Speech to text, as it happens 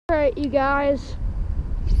Alright, you guys.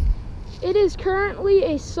 It is currently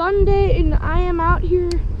a Sunday and I am out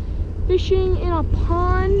here fishing in a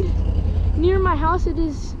pond near my house. It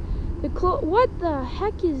is the what the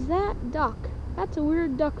heck is that duck? That's a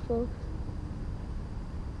weird duck, folks.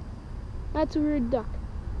 That's a weird duck.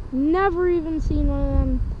 Never even seen one of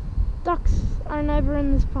them. Ducks are never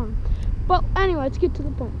in this pond. But anyway, let's get to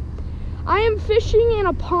the point. I am fishing in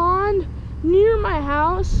a pond near my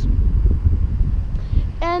house,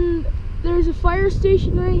 and there's a fire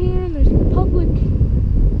station right here, and there's public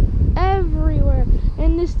everywhere.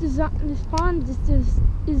 And this pond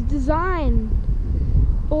is designed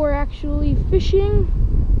for actually fishing,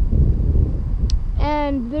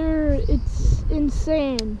 and it's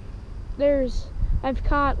insane. I've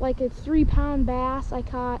caught like a 3-pound bass. I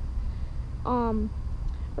caught a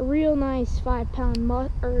real nice 5-pound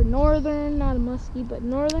northern, not a muskie, but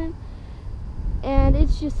northern. And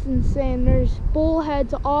it's just insane. There's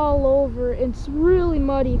bullheads all over. It's really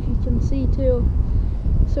muddy, if you can see too.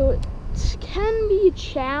 So it can be a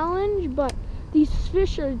challenge, but these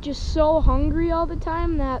fish are just so hungry all the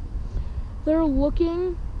time that they're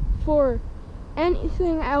looking for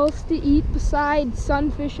anything else to eat besides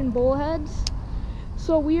sunfish and bullheads.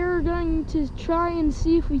 So we are going to try and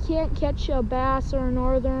see if we can't catch a bass or a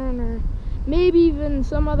northern or maybe even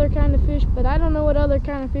some other kind of fish, but I don't know what other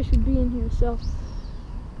kind of fish would be in here. So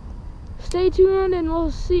stay tuned and we'll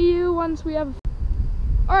see you once we have.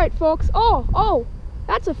 Alright, folks. Oh,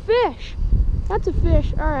 that's a fish. That's a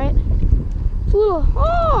fish. Alright. It's a little,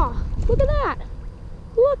 oh, look at that.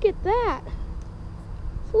 Look at that.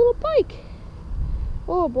 It's a little pike.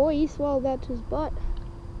 Oh boy, he swallowed that to his butt.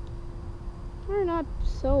 They're not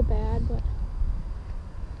so bad, but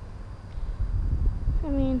I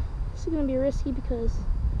mean, this is gonna be risky because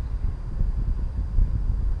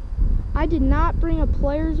I did not bring up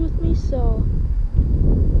pliers with me, so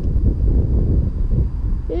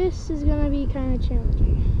this is gonna be kind of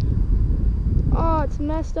challenging. Oh, it's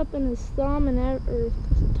messed up in his thumb and his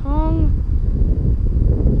tongue.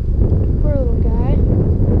 Poor little guy.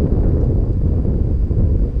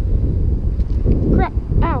 Crap!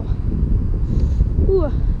 Ow! Ooh,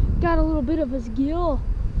 got a little bit of his gill.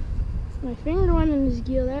 My finger went in his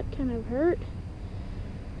gill. That kind of hurt.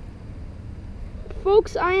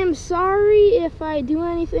 Folks, I am sorry if I do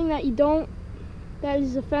anything that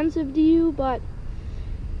is offensive to you, but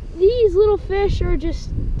these little fish are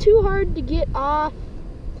just too hard to get off.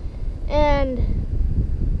 And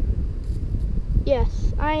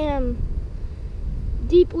yes, I am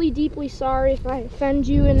deeply, deeply sorry if I offend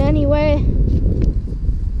you in any way.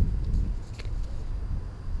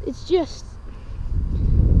 It's just,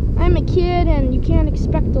 I'm a kid and you can't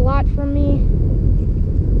expect a lot from me,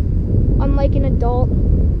 unlike an adult.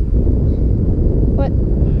 But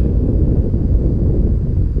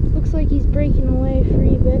looks like he's breaking away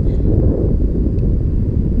free a bit.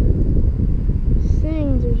 These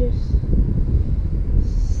things are just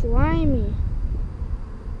slimy.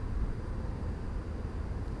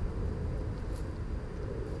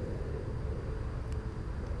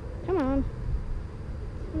 Come on.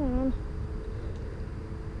 Come on.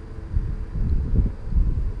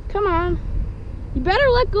 Come on. You better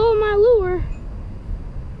let go of my lure.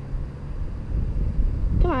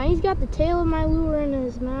 Come on, he's got the tail of my lure in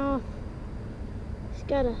his mouth. He's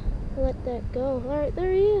gotta let that go. Alright,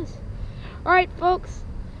 there he is. Alright, folks.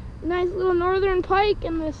 Nice little northern pike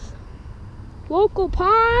in this local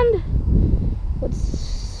pond.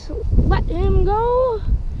 Let's let him go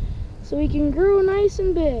so he can grow nice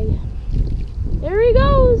and big. There he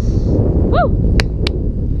goes. Woo!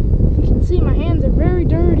 If you can see, my hands are very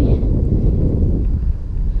dirty.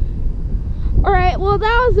 Alright, well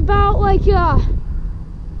that was about like I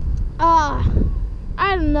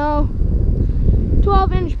don't know,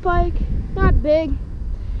 12-inch pike. Not big,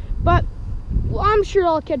 but well, I'm sure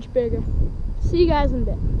I'll catch bigger. See you guys in a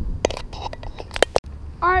bit.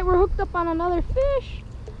 Alright, we're hooked up on another fish.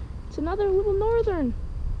 It's another little northern.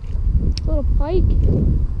 Little pike.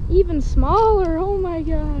 Even smaller. Oh my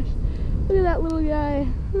gosh. Look at that little guy.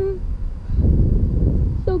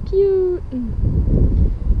 So cute.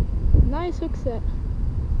 Nice hook set.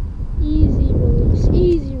 Easy release.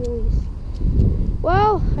 Easy release.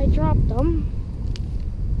 Well, I dropped them.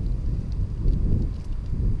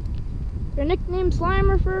 They're nicknamed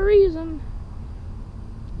Slimer for a reason.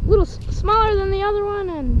 A little smaller than the other one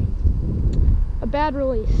and a bad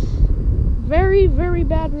release. Very, very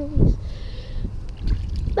bad release.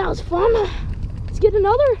 That was fun. Let's get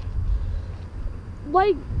another.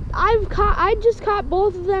 Like, I just caught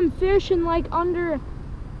both of them fish in like under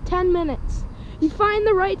 10 minutes. You find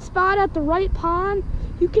the right spot at the right pond,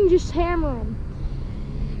 you can just hammer them.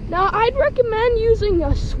 Now, I'd recommend using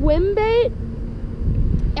a swim bait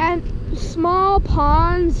and small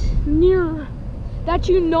ponds near that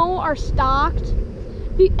you know are stocked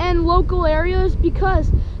and local areas,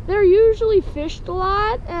 because they're usually fished a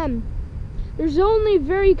lot and there's only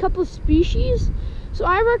very couple species. So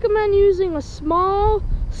I recommend using a small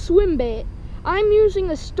swim bait. I'm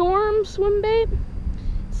using a Storm swim bait.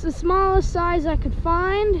 It's the smallest size I could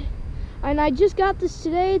find, and I just got this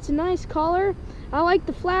today. It's a nice color. I like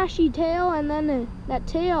the flashy tail, and then that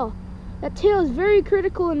tail is very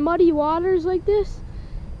critical in muddy waters like this.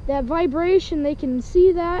 That vibration, they can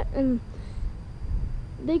see that, and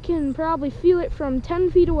they can probably feel it from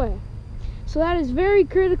 10 feet away. So that is very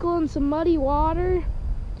critical in some muddy water.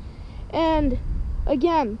 And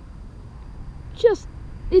again, it's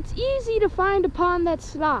easy to find a pond that's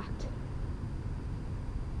stocked,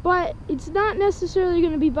 but it's not necessarily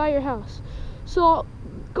going to be by your house. So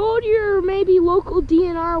go to your maybe local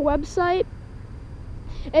DNR website,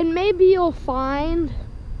 and maybe you'll find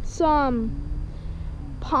some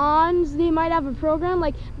ponds. They might have a program,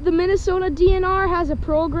 like the Minnesota DNR has a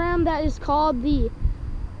program that is called the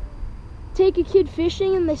Take a Kid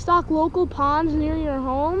Fishing, and they stock local ponds near your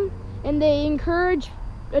home, and they encourage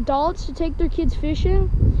adults to take their kids fishing.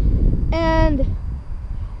 And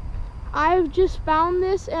I've just found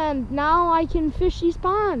this, and now I can fish these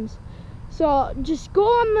ponds. So just go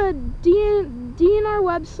on the DNR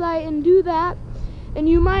website and do that, and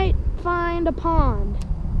you might find a pond.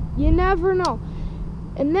 You never know.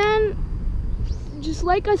 And then, just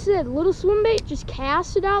like I said, little swim bait, just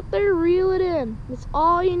cast it out there, reel it in. That's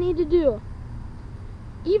all you need to do.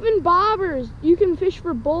 Even bobbers, you can fish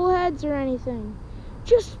for bullheads or anything.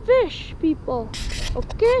 Just fish, people,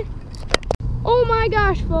 okay? Oh my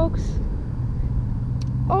gosh, folks.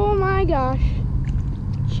 Oh my gosh.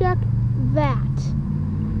 Check that.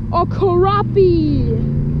 A crappie.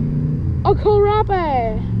 A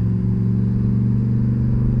crappie.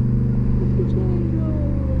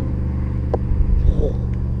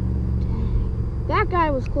 That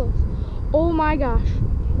guy was close. Oh my gosh.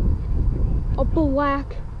 A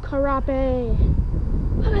black crappie.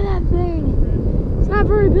 Look at that thing. It's not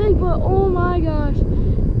very big, but oh my gosh.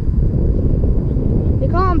 They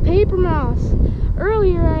call him paper mouse.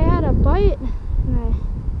 Earlier I had a bite and I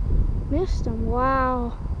missed him.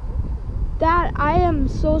 Wow. That, I am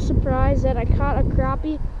so surprised that I caught a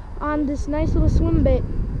crappie on this nice little swim bait.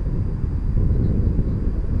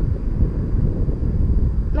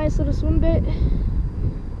 Nice little swim bait.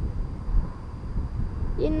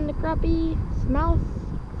 In the crappie's mouth.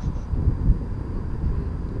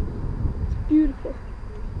 It's beautiful.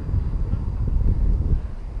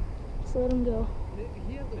 Let's let him go.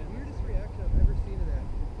 He had the weirdest reaction I've ever seen to that.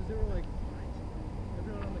 Because they were like,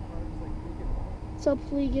 everyone on the car was like freaking. Let's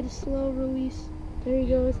hopefully get a slow release. There he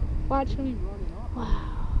goes. Watch him.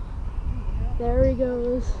 Wow. There he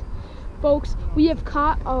goes. Folks, we have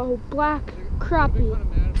caught a black crappie.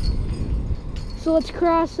 So let's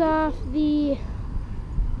cross off the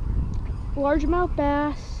largemouth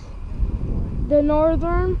bass, the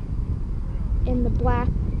northern, and the black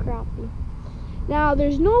crappie. Now I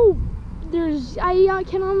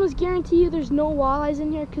can almost guarantee you there's no walleyes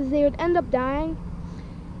in here, because they would end up dying.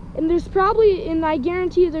 And I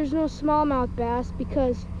guarantee you there's no smallmouth bass,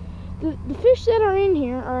 because the fish that are in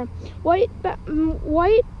here are white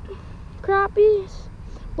crappies,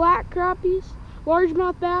 black crappies,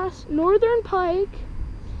 largemouth bass, northern pike,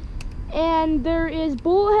 and there is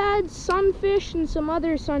bullhead, sunfish, and some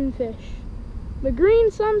other sunfish. The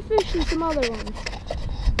green sunfish and some other ones.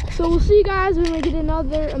 So we'll see you guys when we get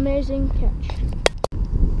another amazing catch.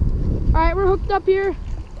 Alright, we're hooked up here.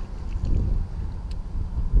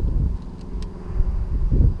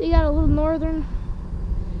 They got a little northern.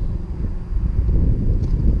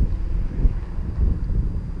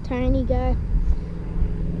 Tiny guy.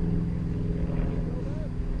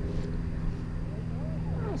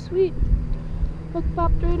 Oh, sweet. Hook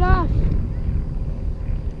popped right off.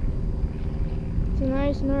 It's a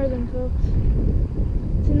nice northern, folks.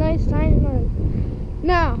 It's a nice tiny northern.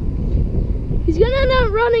 Now, he's gonna end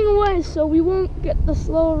up running away, so we won't get the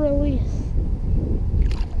slow release.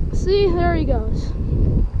 See, there he goes.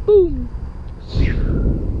 Boom.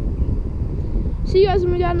 See you guys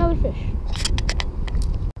when we got another fish.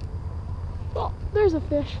 Oh, there's a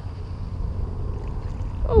fish.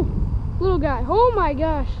 Oh, little guy. Oh my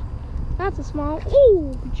gosh. That's a small.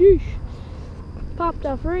 Oh, jeez. Popped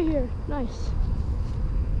off right here. Nice.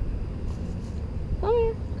 Come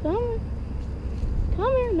here. Come here.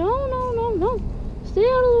 Come here. No, no, no, no. Stay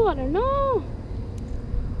out of the water. No.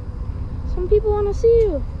 Some people want to see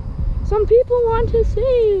you. Some people want to see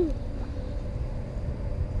you.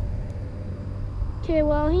 Okay,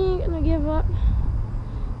 well, he ain't gonna give up.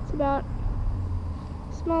 It's about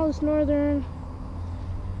the smallest northern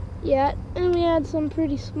yet, and we had some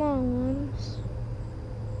pretty small ones.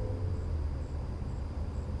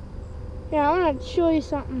 Yeah, I want to show you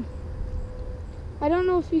something. I don't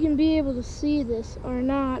know if you can be able to see this or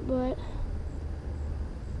not, but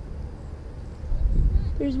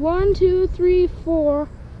there's 1, 2, 3, 4,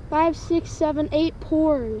 5, 6, 7, 8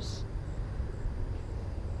 pores.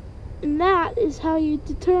 And that is how you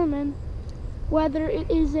determine whether it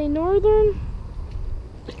is a northern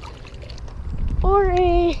or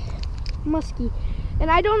a muskie. And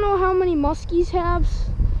I don't know how many muskies have,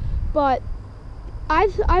 but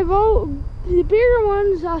the bigger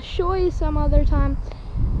ones, I'll show you some other time.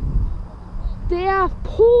 They have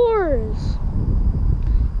pores,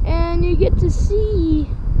 and you get to see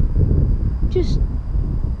just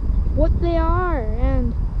what they are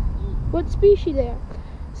and what species they are.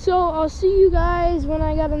 So I'll see you guys when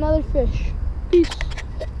I got another fish. Peace.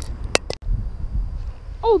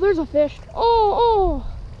 Oh, there's a fish. Oh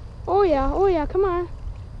yeah, come on.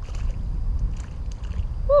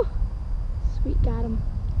 Whew. Sweet, got him.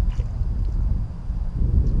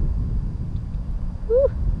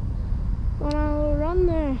 Whew. Going on a little run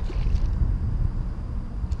there.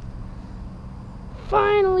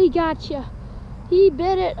 Finally got you. He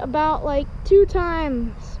bit it about like 2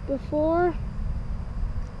 times before.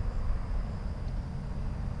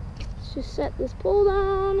 Let's just set this pole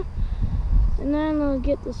down, and then we'll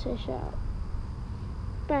get this fish out.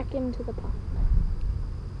 Back into the pond.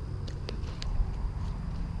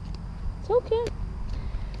 It's okay.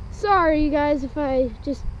 Sorry, you guys, if I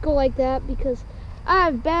just go like that, because I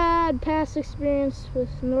have bad past experience with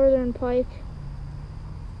northern pike.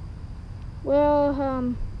 Well,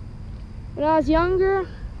 when I was younger,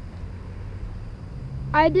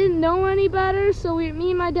 I didn't know any better, so me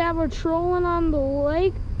and my dad were trolling on the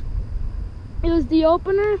lake. It was the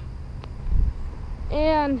opener,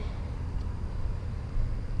 and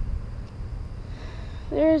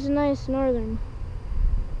there's a nice northern.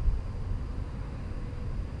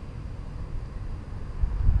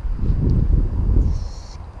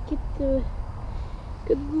 Let's get the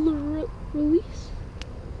good little release.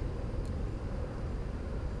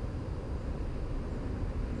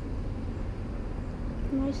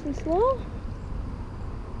 Nice and slow.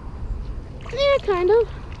 Yeah, kind of.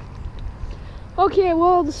 Okay,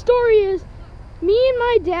 well, the story is, me and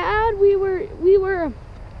my dad, we were,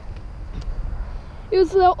 it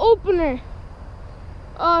was the opener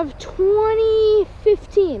of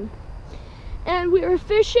 2015, and we were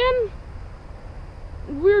fishing,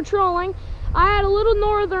 we were trolling. I had a little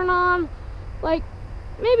northern on, like,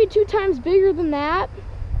 maybe 2 times bigger than that,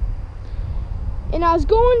 and I was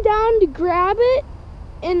going down to grab it,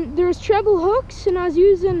 and there was treble hooks, and I was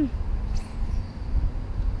using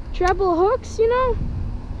treble hooks, you know.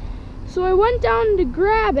 So I went down to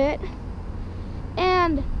grab it,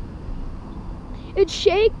 and it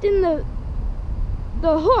shaked, and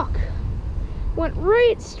the hook went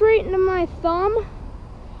right straight into my thumb,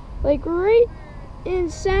 like right in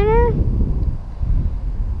center.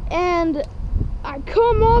 And I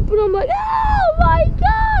come up, and I'm like, oh my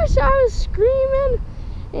gosh! I was screaming,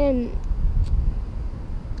 and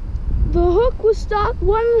the hook was stuck.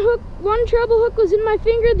 One treble hook was in my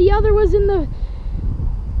finger, the other was in the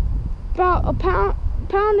about a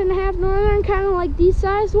pound and a half northern, kind of like these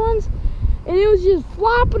sized ones, and it was just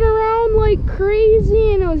flopping around like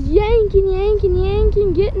crazy, and it was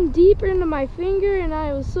yanking, getting deeper into my finger, and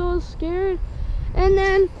I was so scared. And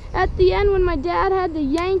then at the end, when my dad had to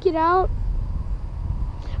yank it out,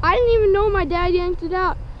 I didn't even know my dad yanked it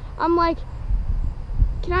out. I'm like,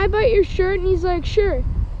 can I bite your shirt? And he's like, sure.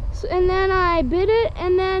 So, and then I bit it,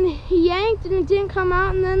 and then he yanked, and it didn't come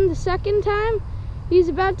out. And then the second time he's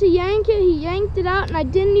about to yank it, he yanked it out, and I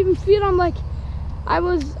didn't even feel it. I'm like,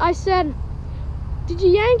 I said, did you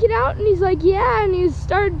yank it out? And he's like, yeah. And he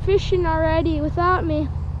started fishing already without me,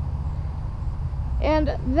 and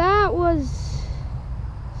that was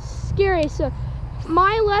scary. So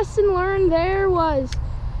my lesson learned there was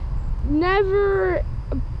never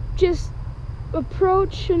just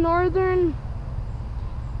approach a northern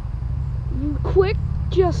quick.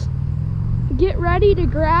 Just get ready to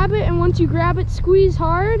grab it, and once you grab it, squeeze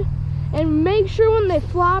hard, and make sure when they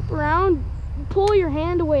flop around, pull your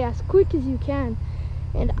hand away as quick as you can.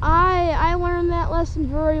 And I learned that lesson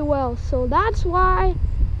very well. So that's why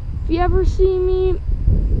if you ever see me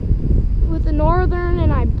with a northern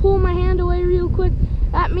and I pull my hand away real quick,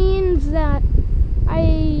 that means that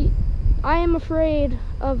I am afraid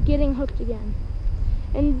of getting hooked again.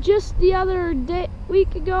 And just the other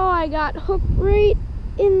week ago, I got hooked right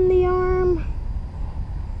in the arm,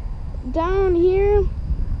 down here,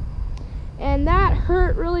 and that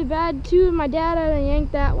hurt really bad too. My dad had to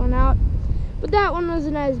yank that one out, but that one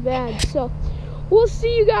wasn't as bad. So we'll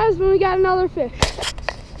see you guys when we got another fish.